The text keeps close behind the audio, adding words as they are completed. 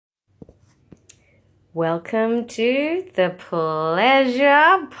Welcome to the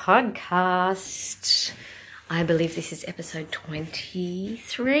Pleasure Podcast. I believe this is episode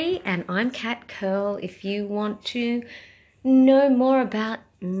 23 and I'm Kat Curl. If you want to know more about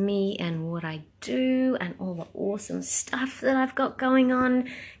me and what I do and all the awesome stuff that I've got going on,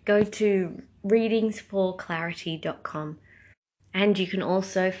 go to readingsforclarity.com. And you can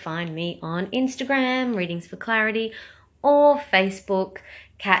also find me on Instagram, Readings for Clarity, or Facebook,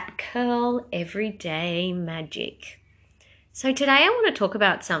 Cat Curl Everyday Magic. So today I want to talk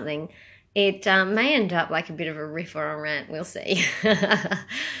about something. It may end up like a bit of a riff or a rant, we'll see.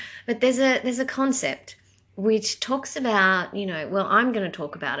 But there's a concept which talks about, I'm going to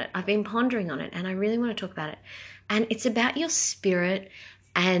talk about it. I've been pondering on it and I really want to talk about it. And it's about your spirit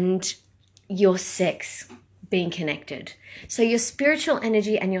and your sex being connected. So your spiritual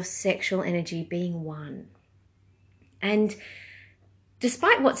energy and your sexual energy being one. And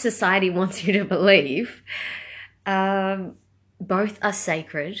despite what society wants you to believe, both are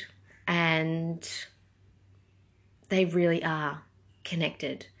sacred and they really are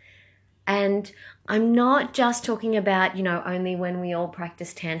connected. And I'm not just talking about, only when we all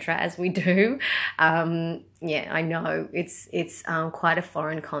practice Tantra as we do. I know it's quite a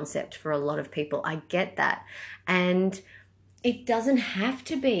foreign concept for a lot of people. I get that. And it doesn't have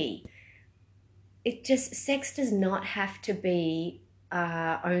to be. Sex does not have to be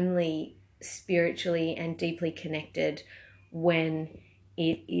only spiritually and deeply connected when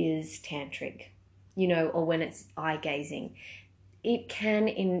it is tantric, or when it's eye gazing. It can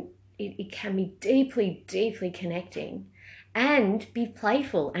be deeply, deeply connecting and be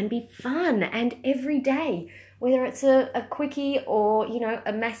playful and be fun and every day, whether it's a quickie or,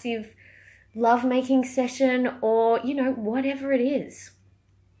 a massive lovemaking session or, whatever it is.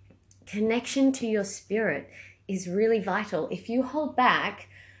 Connection to your spirit is really vital. If you hold back,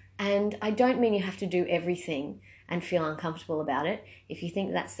 and I don't mean you have to do everything and feel uncomfortable about it. If you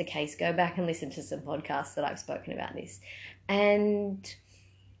think that's the case, go back and listen to some podcasts that I've spoken about this. And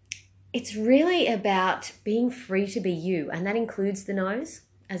it's really about being free to be you, and that includes the no's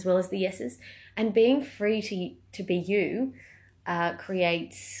as well as the yeses. And being free to be you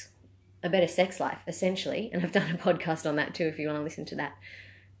creates a better sex life, essentially. And I've done a podcast on that too, if you want to listen to that.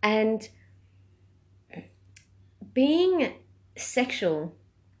 And being sexual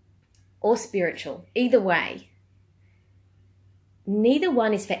or spiritual, either way, neither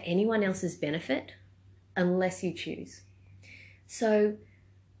one is for anyone else's benefit unless you choose. So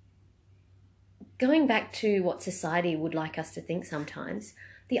going back to what society would like us to think sometimes,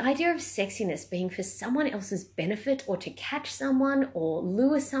 the idea of sexiness being for someone else's benefit or to catch someone or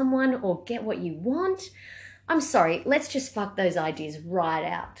lure someone or get what you want, I'm sorry, let's just fuck those ideas right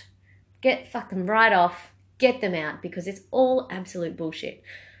out. Fuck them right off, get them out, because it's all absolute bullshit.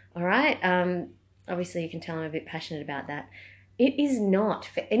 All right? Obviously you can tell I'm a bit passionate about that. It is not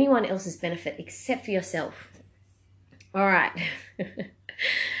for anyone else's benefit except for yourself. All right.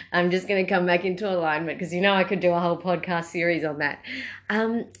 I'm just going to come back into alignment because I could do a whole podcast series on that.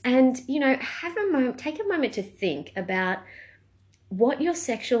 Take a moment to think about what your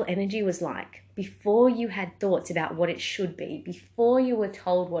sexual energy was like before you had thoughts about what it should be, before you were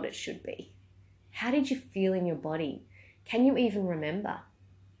told what it should be. How did you feel in your body? Can you even remember?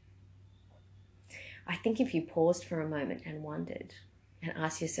 I think if you paused for a moment and wondered and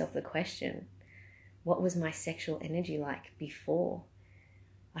asked yourself the question, what was my sexual energy like before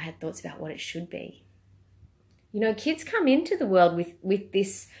I had thoughts about what it should be? Kids come into the world with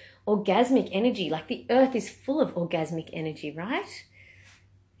this orgasmic energy, like the earth is full of orgasmic energy, right?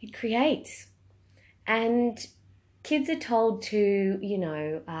 It creates. And kids are told to,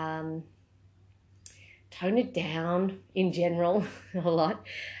 tone it down in general a lot.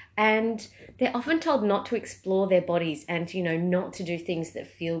 And they're often told not to explore their bodies and, not to do things that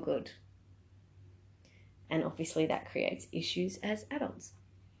feel good. And obviously that creates issues as adults.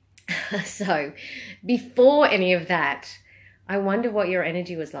 So before any of that, I wonder what your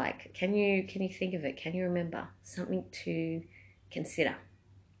energy was like. Can you think of it? Can you remember? Something to consider.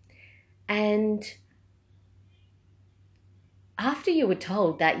 And after you were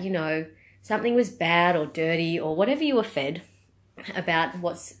told that, something was bad or dirty or whatever you were fed about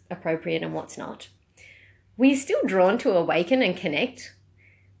what's appropriate and what's not, were you still drawn to awaken and connect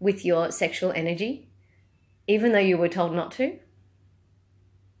with your sexual energy, even though you were told not to?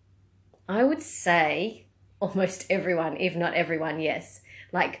 I would say almost everyone, if not everyone, yes.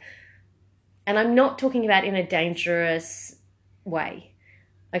 And I'm not talking about in a dangerous way,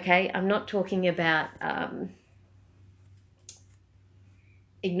 okay? I'm not talking about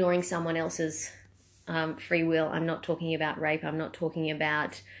ignoring someone else's free will. I'm not talking about rape. I'm not talking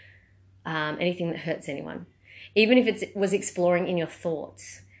about anything that hurts anyone. Even if it was exploring in your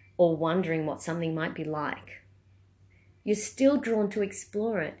thoughts or wondering what something might be like, you're still drawn to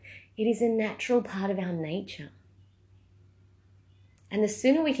explore it. It is a natural part of our nature. And the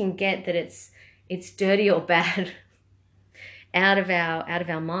sooner we can get that it's dirty or bad out of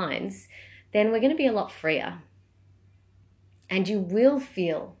our minds, then we're going to be a lot freer. And you will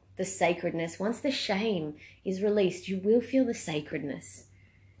feel the sacredness. Once the shame is released, you will feel the sacredness.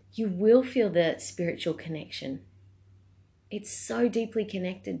 You will feel the spiritual connection. It's so deeply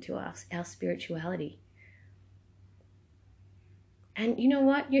connected to us, our spirituality. And you know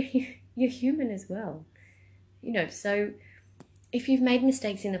what? You're human as well. So if you've made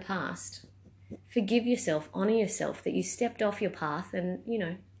mistakes in the past, forgive yourself, honor yourself that you stepped off your path and,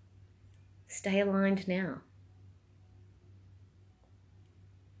 stay aligned now.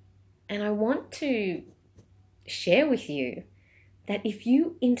 And I want to share with you that if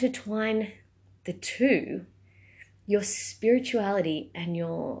you intertwine the two, your spirituality and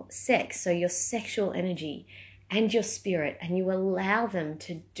your sex, so your sexual energy and your spirit, and you allow them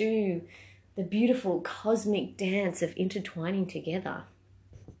to do the beautiful cosmic dance of intertwining together,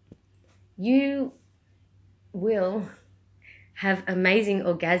 you will have amazing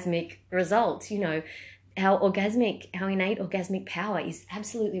orgasmic results. Our innate orgasmic power is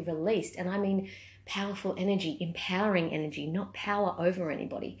absolutely released. And I mean powerful energy, empowering energy, not power over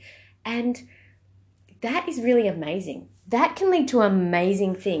anybody. And that is really amazing. That can lead to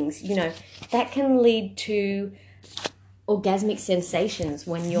amazing things. That can lead to orgasmic sensations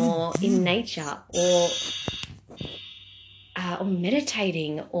when you're in nature or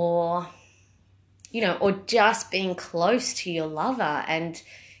meditating or just being close to your lover and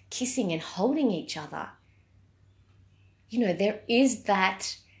kissing and holding each other. There is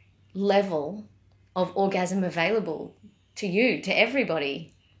that level of orgasm available to you, to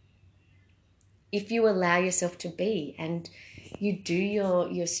everybody, if you allow yourself to be and you do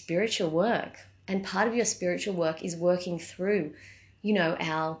your spiritual work. And part of your spiritual work is working through,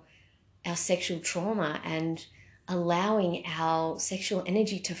 our sexual trauma and allowing our sexual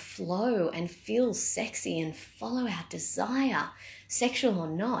energy to flow and feel sexy and follow our desire, sexual or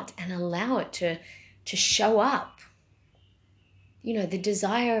not, and allow it to show up. The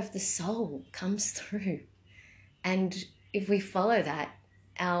desire of the soul comes through. And if we follow that,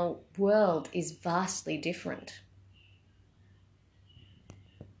 our world is vastly different.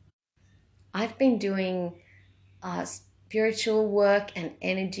 I've been doing spiritual work and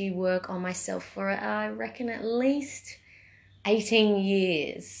energy work on myself for, I reckon, at least 18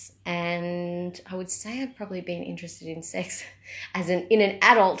 years. And I would say I've probably been interested in sex in an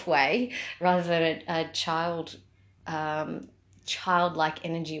adult way rather than a childlike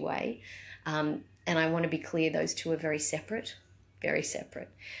energy way. And I want to be clear, those two are very separate, very separate.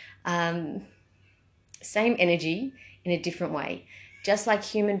 Same energy in a different way. Just like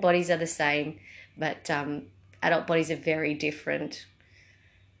human bodies are the same, but adult bodies are very different.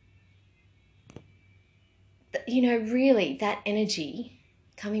 Really, that energy,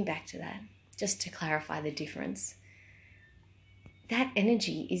 coming back to that, just to clarify the difference, that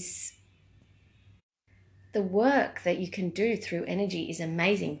energy is, the work that you can do through energy is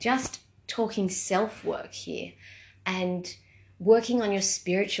amazing. Just talking self-work here and working on your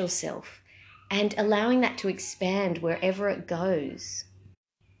spiritual self and allowing that to expand wherever it goes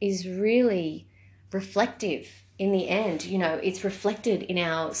is really reflective in the end. It's reflected in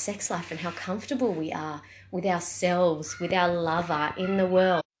our sex life and how comfortable we are with ourselves, with our lover, in the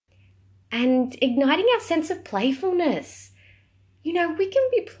world, and igniting our sense of playfulness. We can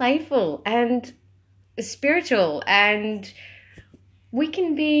be playful and spiritual, and we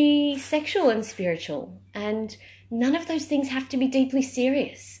can be sexual and spiritual, and none of those things have to be deeply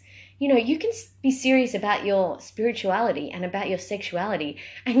serious. You can be serious about your spirituality and about your sexuality,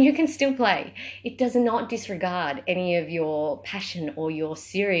 and you can still play. It does not disregard any of your passion or your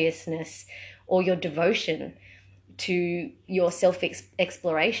seriousness or your devotion to your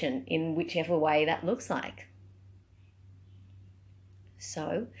self-exploration in whichever way that looks like.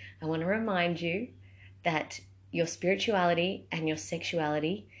 So I want to remind you that your spirituality and your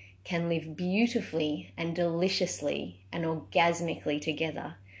sexuality can live beautifully and deliciously and orgasmically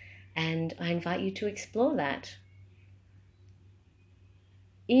together. And I invite you to explore that.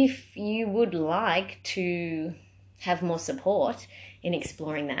 If you would like to have more support in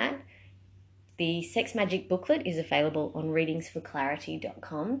exploring that, the Sex Magic booklet is available on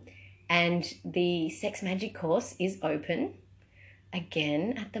readingsforclarity.com, and the Sex Magic course is open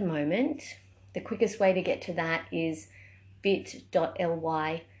again at the moment. The quickest way to get to that is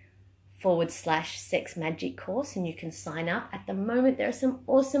bit.ly /sex magic course, and you can sign up. At the moment, there are some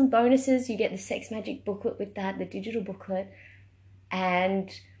awesome bonuses. You get the sex magic booklet with that, the digital booklet, and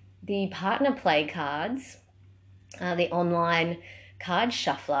the partner play cards, the online card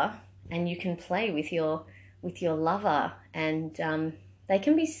shuffler, and you can play with your lover, and they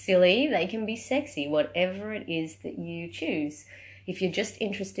can be silly, they can be sexy, whatever it is that you choose. If you're just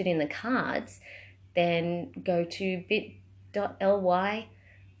interested in the cards, then go to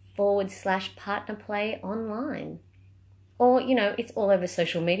bit.ly/partner play online. Or, it's all over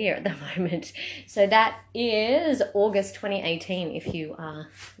social media at the moment. So that is August 2018 if you are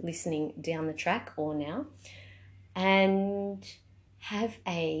listening down the track or now. And have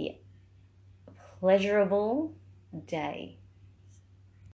a pleasurable day.